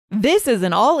This is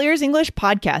an All Ears English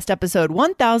podcast, episode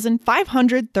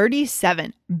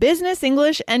 1537, Business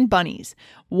English and Bunnies.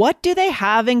 What do they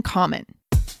have in common?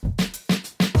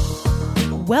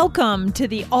 Welcome to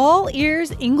the All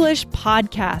Ears English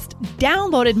podcast,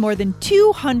 downloaded more than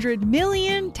 200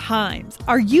 million times.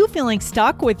 Are you feeling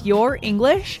stuck with your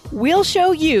English? We'll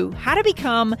show you how to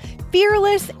become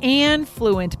fearless and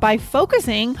fluent by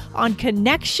focusing on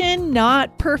connection,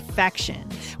 not perfection.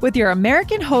 With your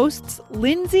American hosts,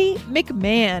 Lindsay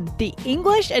McMahon, the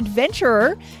English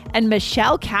adventurer, and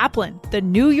Michelle Kaplan, the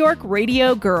New York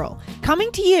radio girl,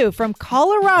 coming to you from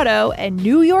Colorado and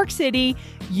New York City,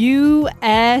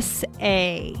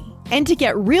 USA. And to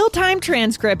get real-time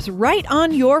transcripts right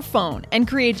on your phone and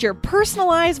create your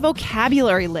personalized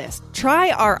vocabulary list,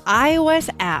 try our iOS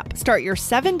app. Start your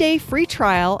 7-day free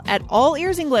trial at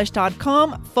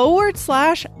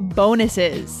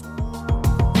allearsenglish.com/bonuses.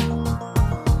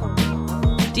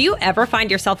 Do you ever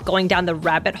find yourself going down the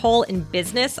rabbit hole in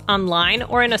business, online,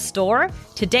 or in a store?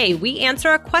 Today, we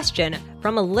answer a question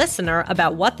from a listener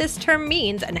about what this term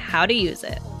means and how to use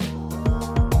it.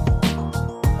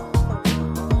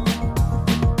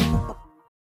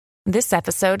 This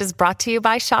episode is brought to you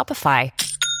by Shopify.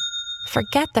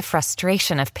 Forget the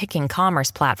frustration of picking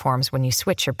commerce platforms when you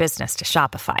switch your business to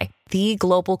Shopify, the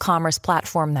global commerce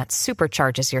platform that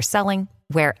supercharges your selling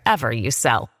wherever you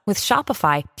sell. With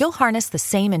Shopify, you'll harness the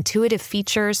same intuitive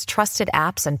features, trusted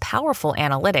apps, and powerful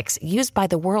analytics used by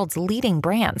the world's leading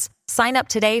brands. Sign up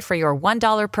today for your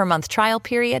 $1 per month trial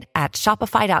period at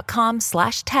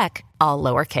shopify.com/tech, all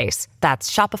lowercase.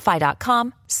 That's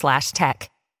shopify.com/tech.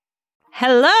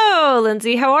 Hello,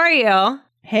 Lindsay. How are you?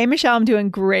 Hey, Michelle, I'm doing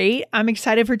great. I'm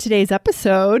excited for today's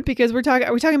episode because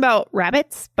are we talking about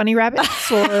rabbits, bunny rabbits?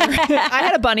 Or I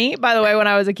had a bunny, by the way, when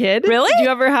I was a kid. Really? Did you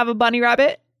ever have a bunny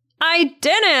rabbit? I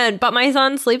didn't, but my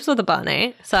son sleeps with a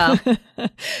bunny, so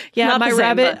yeah, not my the same,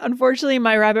 rabbit. but... Unfortunately,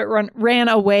 my rabbit ran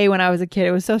away when I was a kid.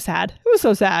 It was so sad. It was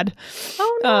so sad.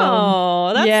 Oh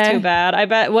no, that's too bad. I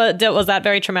bet. Was that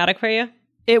very traumatic for you?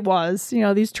 It was,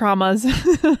 these traumas.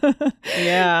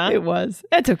 Yeah. It was.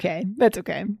 That's okay. That's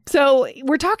okay. So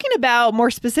we're talking about more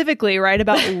specifically, right,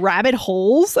 about rabbit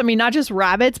holes. I mean, not just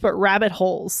rabbits, but rabbit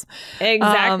holes.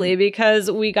 Exactly, because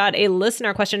we got a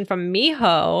listener question from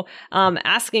Miho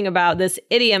asking about this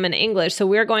idiom in English. So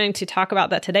we're going to talk about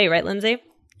that today, right, Lindsay?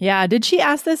 Yeah. Did she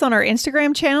ask this on our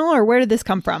Instagram channel or where did this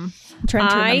come from? I'm trying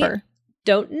to remember. I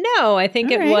don't know. I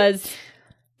think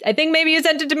I think maybe you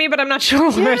sent it to me, but I'm not sure.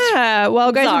 Yeah.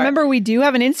 Well, guys, remember we do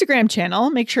have an Instagram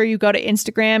channel. Make sure you go to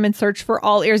Instagram and search for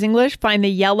All Ears English. Find the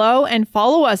yellow and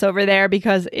follow us over there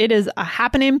because it is a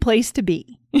happening place to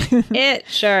be. It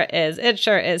sure is. It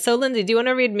sure is. So, Lindsay, do you want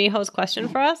to read Miho's question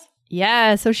for us?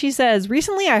 Yeah. So she says,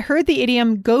 recently I heard the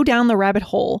idiom go down the rabbit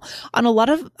hole on a lot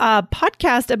of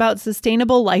podcasts about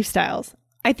sustainable lifestyles.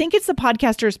 I think it's the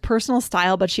podcaster's personal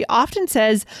style, but she often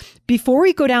says, before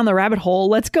we go down the rabbit hole,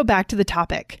 let's go back to the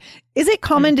topic. Is it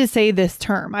common to say this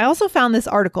term? I also found this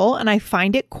article and I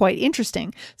find it quite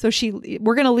interesting. So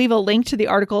we're going to leave a link to the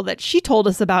article that she told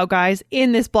us about, guys,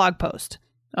 in this blog post.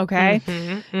 Okay.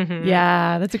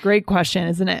 Yeah, that's a great question,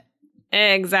 isn't it?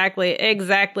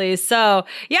 Exactly. So,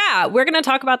 yeah, we're going to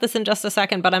talk about this in just a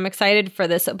second, but I'm excited for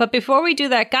this. But before we do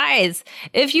that, guys,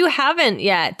 if you haven't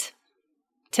yet...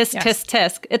 Tisk,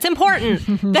 tisk. It's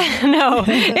important. No,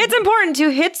 it's important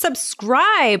to hit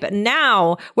subscribe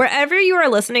now. Wherever you are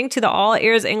listening to the All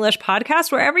Ears English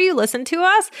podcast, wherever you listen to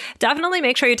us, definitely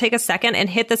make sure you take a second and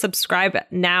hit the subscribe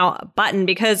now button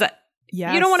because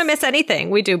you don't want to miss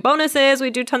anything. We do bonuses, we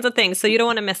do tons of things, so you don't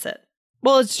want to miss it.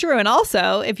 Well, it's true. And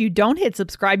also, if you don't hit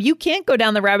subscribe, you can't go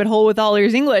down the rabbit hole with All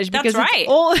Ears English. Because that's right.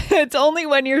 It's only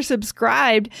when you're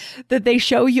subscribed that they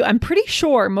show you. I'm pretty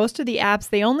sure most of the apps,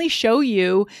 they only show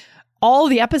you all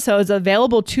the episodes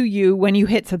available to you when you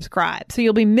hit subscribe. So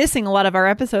you'll be missing a lot of our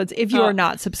episodes if you are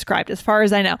not subscribed, as far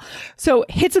as I know. So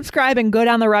hit subscribe and go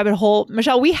down the rabbit hole.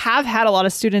 Michelle, we have had a lot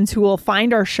of students who will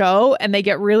find our show and they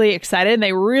get really excited and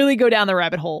they really go down the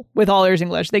rabbit hole with All Ears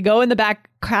English. They go in the back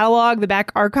catalog, the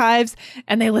back archives,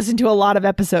 and they listen to a lot of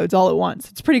episodes all at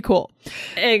once. It's pretty cool.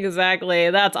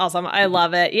 Exactly. That's awesome. I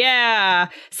love it. Yeah.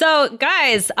 So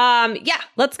guys,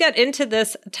 let's get into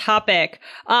this topic.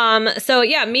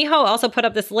 Miho also put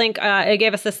up this link. It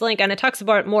gave us this link and it talks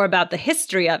more about the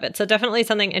history of it. So definitely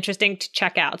something interesting to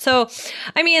check out. So,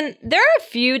 I mean, there are a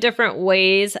few different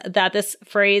ways that this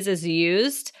phrase is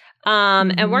used.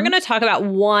 And we're going to talk about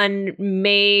one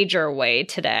major way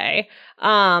today.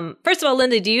 First of all,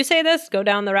 Lindsay, do you say this? Go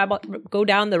down the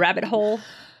rabbit hole?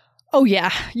 Oh,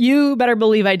 yeah. You better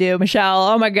believe I do, Michelle.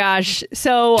 Oh, my gosh.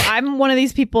 So I'm one of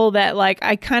these people that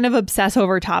I kind of obsess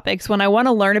over topics. When I want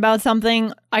to learn about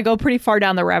something, I go pretty far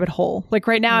down the rabbit hole. Like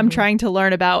right now, I'm trying to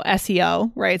learn about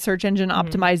SEO, right? Search engine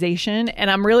optimization.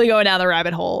 And I'm really going down the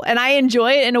rabbit hole. And I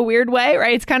enjoy it in a weird way,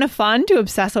 right? It's kind of fun to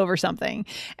obsess over something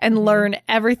and learn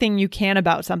everything you can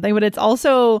about something. But it's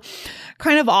also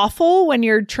kind of awful when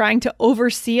you're trying to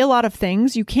oversee a lot of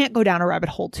things. You can't go down a rabbit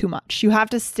hole too much. You have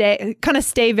to stay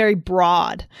very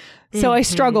broad. So I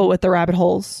struggle with the rabbit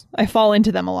holes. I fall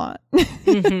into them a lot.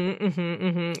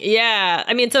 Yeah.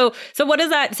 I mean, so what is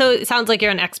that? So it sounds like you're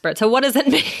an expert. So what does it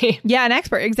mean? Yeah, an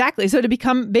expert. Exactly. So to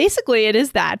become, basically it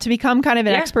is that, to become kind of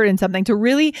an expert in something, to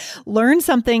really learn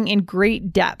something in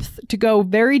great depth, to go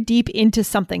very deep into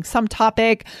something, some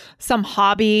topic, some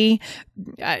hobby.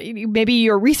 Maybe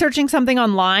you're researching something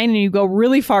online and you go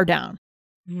really far down.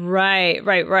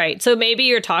 Right. So maybe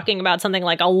you're talking about something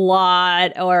like a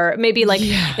lot, or maybe like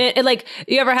you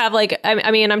ever have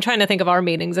I mean, I'm trying to think of our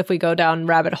meetings if we go down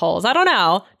rabbit holes. I don't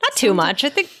know. Not too much. I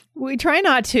think we try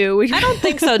not to. I don't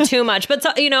think so too much. But,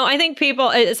 I think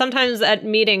people sometimes at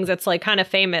meetings, it's kind of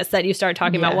famous that you start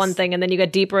talking about one thing and then you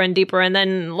get deeper and deeper. And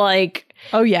then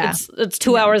oh, yeah. It's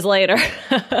 2 hours later.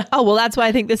 Oh, well, that's why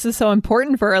I think this is so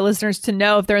important for our listeners to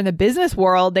know. If they're in the business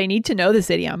world, they need to know this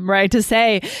idiom, right? To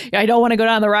say, I don't want to go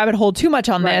down the rabbit hole too much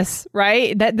on this,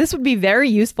 right? That this would be very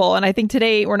useful. And I think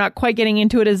today we're not quite getting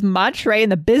into it as much, right? In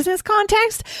the business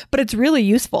context, but it's really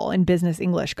useful in business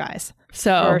English, guys.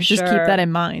 So just keep that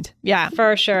in mind. Yeah,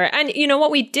 for sure. And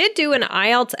what we did do an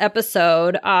IELTS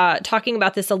episode talking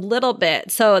about this a little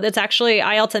bit. So that's actually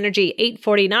IELTS Energy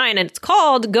 849, and it's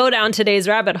called Go Down Today's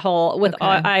Rabbit Hole with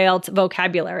IELTS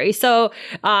vocabulary. So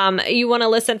you want to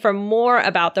listen for more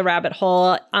about the rabbit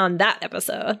hole on that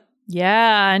episode.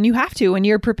 Yeah, and you have to. When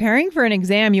you're preparing for an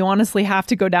exam, you honestly have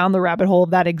to go down the rabbit hole of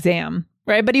that exam.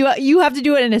 Right. But you have to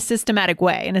do it in a systematic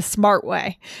way, in a smart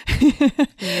way.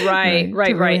 Right.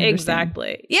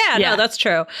 Exactly. Yeah, no, that's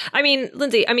true. I mean,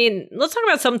 Lindsay, let's talk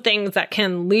about some things that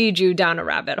can lead you down a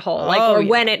rabbit hole,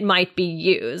 when it might be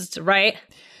used, right?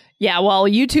 Yeah. Well,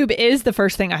 YouTube is the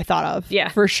first thing I thought of. Yeah.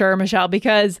 For sure, Michelle,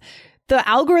 because the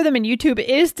algorithm in YouTube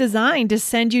is designed to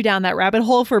send you down that rabbit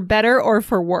hole for better or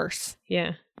for worse.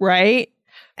 Yeah. Right.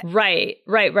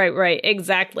 Right.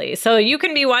 Exactly. So you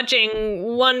can be watching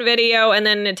one video and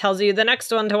then it tells you the next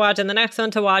one to watch and the next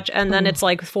one to watch. And then it's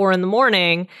 4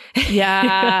 a.m.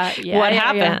 Yeah. What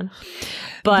happened? Yeah.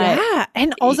 But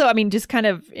and also, just kind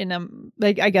of in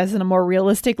I guess in a more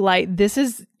realistic light, this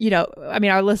is,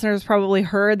 our listeners probably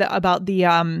heard about the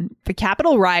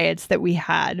Capitol riots that we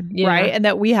had, right? And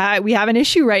that we have an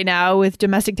issue right now with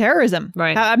domestic terrorism.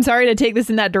 Right. I'm sorry to take this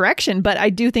in that direction, but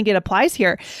I do think it applies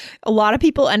here. A lot of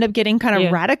people end up getting kind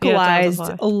of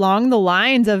radicalized along the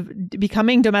lines of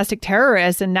becoming domestic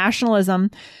terrorists and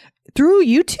nationalism through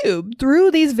YouTube,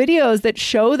 through these videos that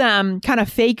show them kind of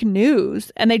fake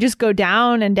news, and they just go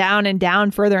down and down and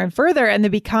down further and further, and they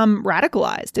become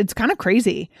radicalized. It's kind of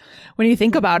crazy when you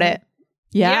think about it.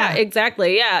 Yeah,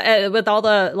 exactly. Yeah. With all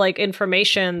the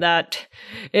information that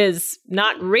is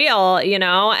not real,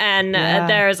 and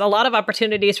there's a lot of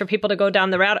opportunities for people to go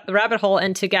down the rabbit hole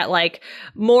and to get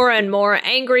more and more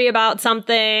angry about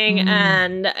something.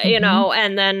 And,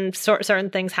 and then certain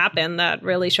things happen that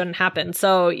really shouldn't happen.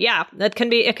 So yeah, it can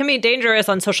be dangerous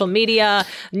on social media,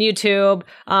 YouTube.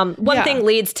 One thing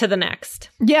leads to the next.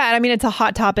 Yeah. And it's a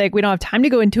hot topic. We don't have time to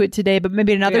go into it today, but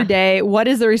maybe another day. What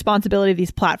is the responsibility of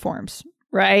these platforms?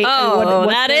 Right? Oh,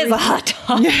 that is a hot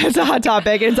topic. Yeah, it's a hot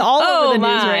topic. It's all over the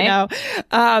news right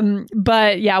now.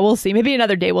 But yeah, we'll see. Maybe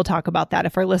another day we'll talk about that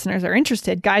if our listeners are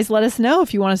interested. Guys, let us know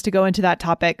if you want us to go into that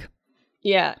topic.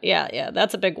 Yeah.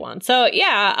 That's a big one. So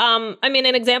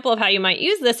an example of how you might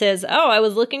use this is, I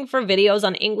was looking for videos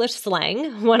on English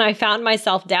slang when I found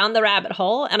myself down the rabbit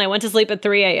hole and I went to sleep at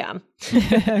 3 a.m.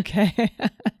 Okay.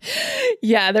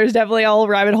 Yeah, there's definitely a whole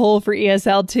rabbit hole for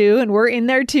ESL too. And we're in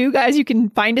there too, guys. You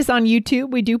can find us on YouTube.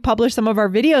 We do publish some of our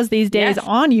videos these days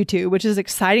on YouTube, which is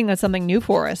exciting. That's something new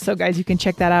for us. So guys, you can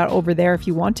check that out over there if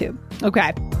you want to.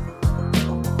 Okay.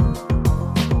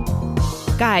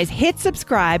 Guys, hit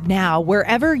subscribe now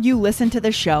wherever you listen to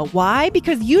the show. Why?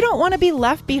 Because you don't want to be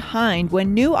left behind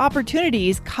when new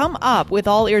opportunities come up with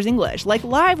All Ears English, like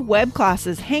live web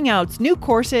classes, hangouts, new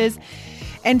courses,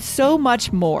 and so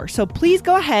much more. So please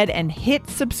go ahead and hit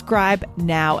subscribe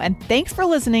now. And thanks for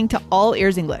listening to All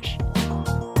Ears English.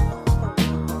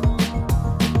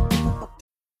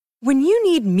 When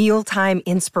you need mealtime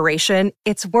inspiration,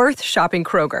 it's worth shopping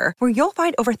Kroger, where you'll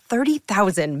find over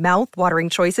 30,000 mouth-watering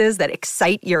choices that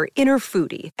excite your inner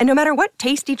foodie. And no matter what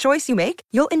tasty choice you make,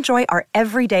 you'll enjoy our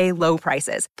everyday low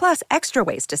prices, plus extra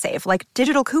ways to save, like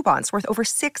digital coupons worth over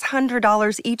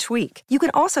 $600 each week. You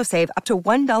can also save up to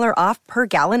 $1 off per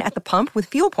gallon at the pump with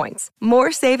fuel points.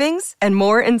 More savings and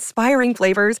more inspiring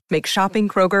flavors make shopping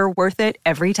Kroger worth it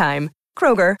every time.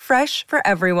 Kroger, fresh for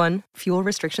everyone. Fuel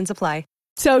restrictions apply.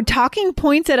 So talking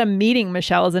points at a meeting,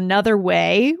 Michelle, is another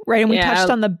way, right? And we touched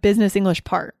on the business English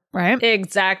part, right?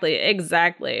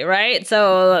 Exactly, right?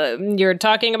 So you're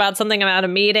talking about something about a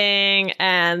meeting,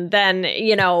 and then,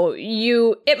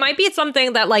 it might be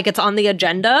something that like it's on the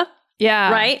agenda.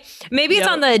 Yeah. Right? Maybe it's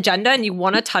on the agenda and you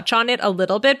want to touch on it a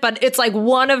little bit, but it's like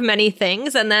one of many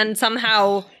things, and then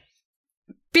somehow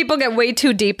people get way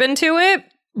too deep into it.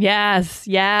 Yes.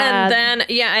 Yeah.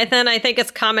 And then I think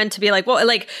it's common to be like, well,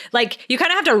 like you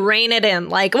kind of have to rein it in.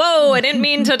 Like, whoa, I didn't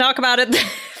mean to talk about it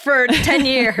for 10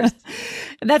 years.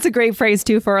 That's a great phrase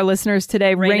too for our listeners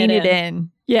today. Rein it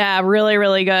in. Yeah, really,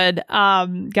 really good.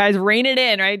 Guys, rein it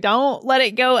in, right? Don't let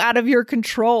it go out of your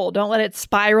control. Don't let it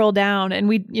spiral down. And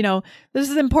this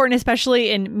is important,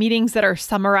 especially in meetings that are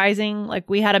summarizing. Like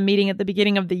we had a meeting at the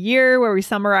beginning of the year where we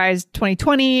summarized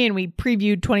 2020 and we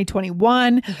previewed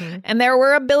 2021. Mm-hmm. And there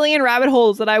were a billion rabbit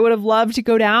holes that I would have loved to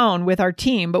go down with our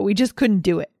team, but we just couldn't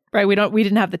do it, right? We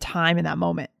didn't have the time in that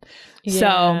moment. Yeah.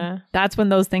 So that's when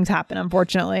those things happen,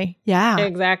 unfortunately. Yeah,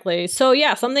 exactly. So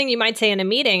something you might say in a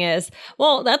meeting is,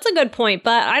 well, that's a good point,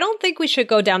 but I don't think we should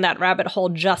go down that rabbit hole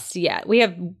just yet. We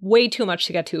have way too much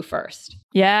to get to first.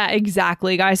 Yeah,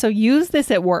 exactly, guys. So use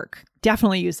this at work.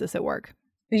 Definitely use this at work.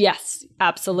 Yes,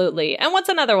 absolutely. And what's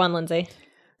another one, Lindsay?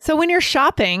 So when you're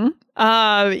shopping,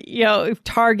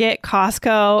 Target,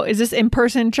 Costco, is this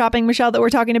in-person shopping, Michelle, that we're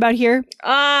talking about here?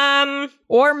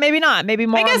 Or maybe not, maybe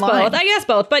more online. I guess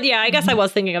both. But I guess I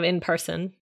was thinking of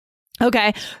in-person.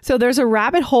 Okay. So there's a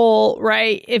rabbit hole,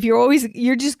 right? If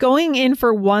you're just going in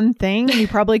for one thing and you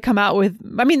probably come out with,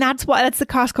 that's the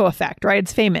Costco effect, right?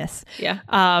 It's famous. Yeah.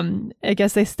 I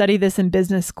guess they study this in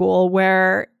business school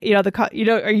where,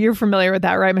 you're familiar with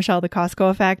that, right, Michelle, the Costco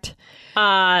effect?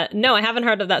 No, I haven't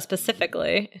heard of that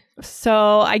specifically.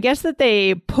 So I guess that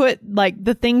they put like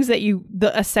the things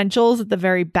the essentials at the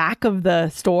very back of the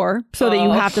store so that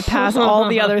you have to pass all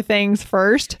the other things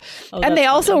first. And they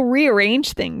also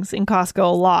rearrange things in Costco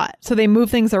a lot. So they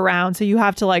move things around. So you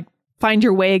have to like find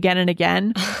your way again and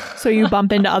again. So you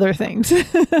bump into other things.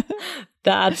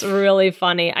 That's really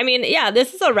funny.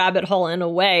 This is a rabbit hole in a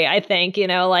way, I think,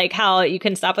 like how you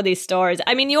can stop at these stores.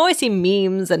 You always see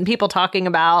memes and people talking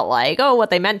about like,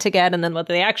 what they meant to get and then what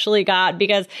they actually got,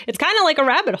 because it's kind of like a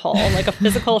rabbit hole, like a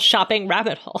physical shopping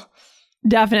rabbit hole.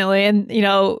 Definitely. And,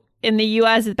 in the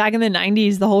US, back in the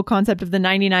 90s, the whole concept of the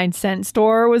 99-cent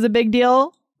store was a big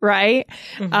deal. Right?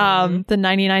 Mm-hmm. The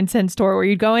 99-cent store where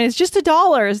you'd go in, it's just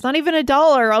 $1. It's not even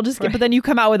 $1. I'll just get, but then you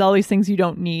come out with all these things you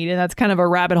don't need. And that's kind of a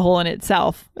rabbit hole in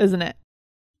itself, isn't it?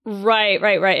 Right.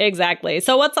 Exactly.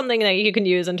 So what's something that you can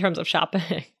use in terms of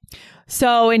shopping?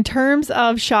 So in terms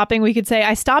of shopping, we could say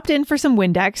I stopped in for some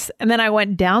Windex and then I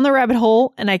went down the rabbit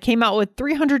hole and I came out with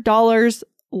 $300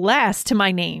 less to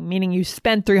my name, meaning you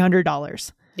spent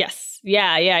 $300. Yes.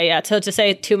 Yeah. So to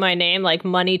say to my name, like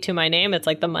money to my name, it's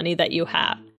like the money that you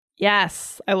have.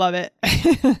 Yes, I love it.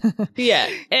 Yeah,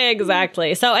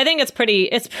 exactly. So I think it's pretty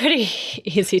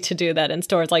easy to do that in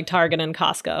stores like Target and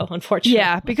Costco, unfortunately.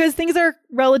 Yeah, because things are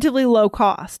relatively low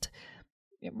cost,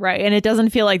 right? And it doesn't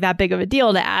feel like that big of a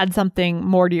deal to add something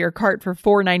more to your cart for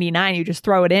 $4.99. You just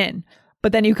throw it in.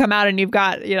 But then you come out and you've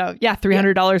got,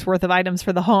 $300 worth of items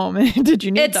for the home. Did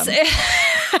you need them?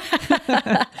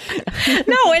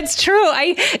 No, it's true.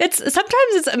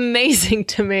 Sometimes it's amazing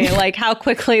to me, like how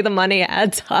quickly the money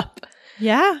adds up.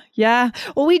 Yeah.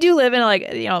 Well, we do live in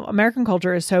American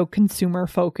culture is so consumer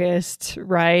focused,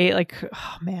 right? Like,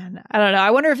 oh man, I don't know. I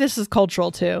wonder if this is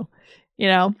cultural too,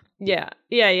 Yeah,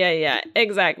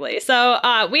 exactly.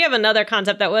 So we have another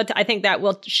concept that I think that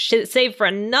we'll save for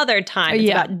another time. It's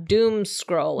about doom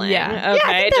scrolling. Yeah.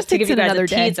 Okay, just to give you guys a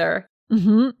teaser.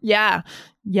 Mm-hmm. Yeah.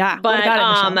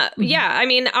 But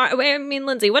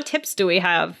Lindsay, what tips do we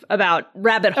have about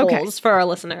rabbit holes for our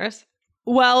listeners?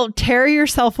 Well, tear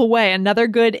yourself away. Another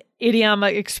good idiom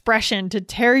expression to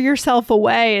tear yourself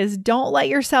away is don't let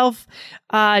yourself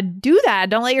do that.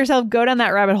 Don't let yourself go down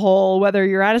that rabbit hole, whether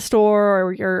you're at a store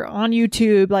or you're on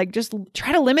YouTube. Like, just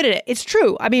try to limit it. It's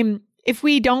true. If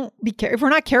we're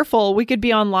not careful, we could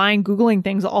be online Googling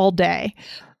things all day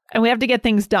and we have to get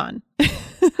things done.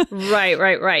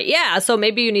 Right. Yeah. So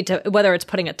maybe you need to, whether it's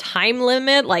putting a time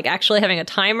limit, like actually having a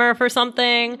timer for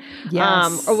something,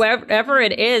 or whatever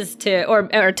it is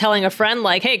or telling a friend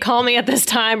like, hey, call me at this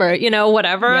time, or,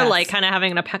 whatever, like kind of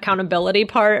having an accountability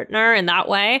partner in that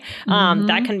way.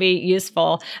 That can be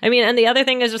useful. I mean, and the other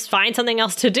thing is just find something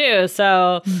else to do.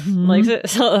 So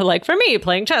like for me,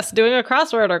 playing chess, doing a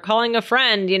crossword, or calling a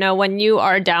friend, when you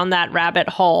are down that rabbit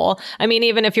hole. I mean,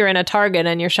 even if you're in a Target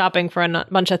and you're shopping for a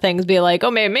bunch of things, be like,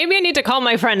 oh, maybe I need to call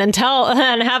my friend and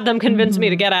have them convince me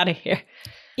to get out of here.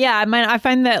 Yeah, I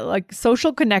find that like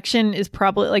social connection is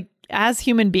probably like, as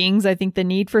human beings, I think the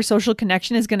need for social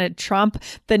connection is going to trump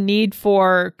the need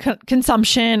for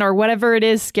consumption or whatever it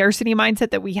is, scarcity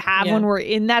mindset that we have when we're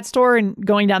in that store and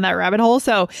going down that rabbit hole.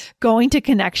 So going to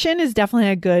connection is definitely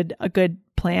a good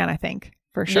plan, I think.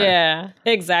 For sure. Yeah,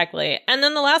 exactly. And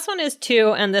then the last one is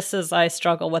and this is, I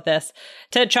struggle with this,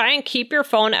 to try and keep your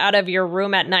phone out of your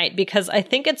room at night, because I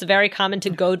think it's very common to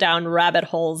go down rabbit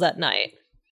holes at night.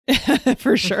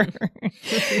 For sure.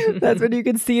 That's when you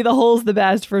can see the holes the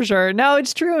best, for sure. No,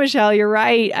 it's true, Michelle. You're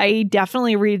right. I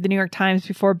definitely read the New York Times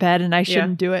before bed, and I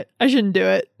shouldn't do it.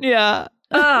 Yeah.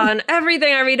 And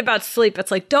everything I read about sleep,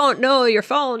 it's like, don't know your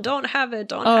phone, don't have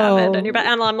it in your bed.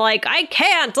 And I'm like, I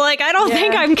can't. Like, I don't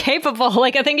think I'm capable.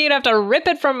 Like, I think you'd have to rip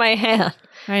it from my hand.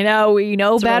 I know, we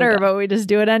know better, but we just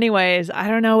do it anyways. I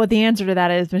don't know what the answer to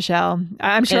that is, Michelle.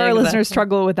 I'm sure our listeners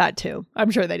struggle with that too. I'm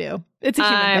sure they do. It's a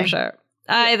human thing. I'm sure.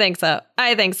 I think so.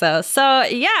 So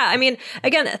yeah, I mean,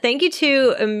 again, thank you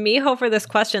to Miho for this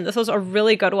question. This was a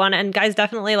really good one. And guys,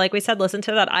 definitely, like we said, listen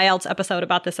to that IELTS episode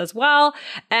about this as well,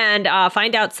 and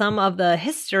find out some of the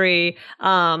history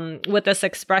with this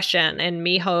expression in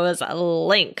Miho's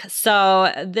link.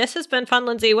 So this has been fun,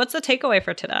 Lindsay. What's the takeaway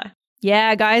for today?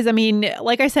 Yeah, guys. I mean,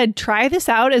 like I said, try this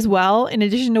out as well. In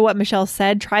addition to what Michelle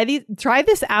said, try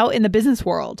this out in the business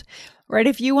world. Right?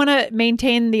 If you want to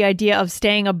maintain the idea of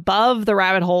staying above the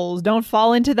rabbit holes, don't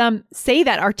fall into them. Say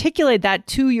that, articulate that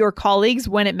to your colleagues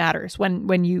when it matters, when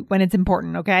it's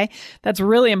important. Okay. That's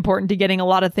really important to getting a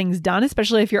lot of things done,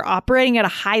 especially if you're operating at a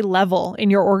high level in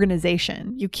your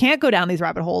organization. You can't go down these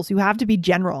rabbit holes. You have to be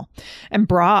general and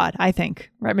broad, I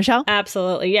think. Right, Michelle?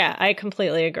 Absolutely. Yeah, I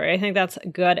completely agree. I think that's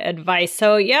good advice.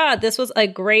 So yeah, this was a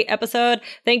great episode.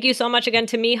 Thank you so much again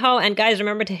to Miho. And guys,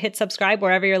 remember to hit subscribe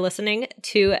wherever you're listening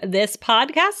to this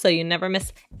podcast so you never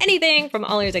miss anything from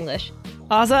All Ears English.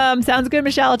 Awesome. Sounds good,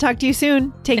 Michelle. I'll talk to you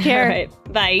soon. Take care. All right.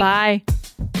 Bye. Bye.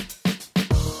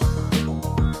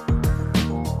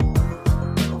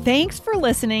 Thanks for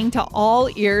listening to All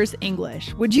Ears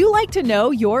English. Would you like to know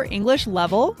your English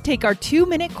level? Take our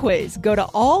 2-minute quiz. Go to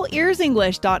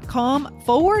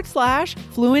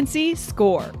allearsenglish.com/fluency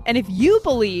score. And if you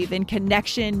believe in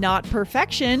connection, not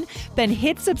perfection, then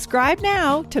hit subscribe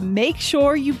now to make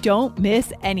sure you don't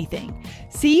miss anything.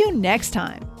 See you next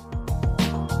time.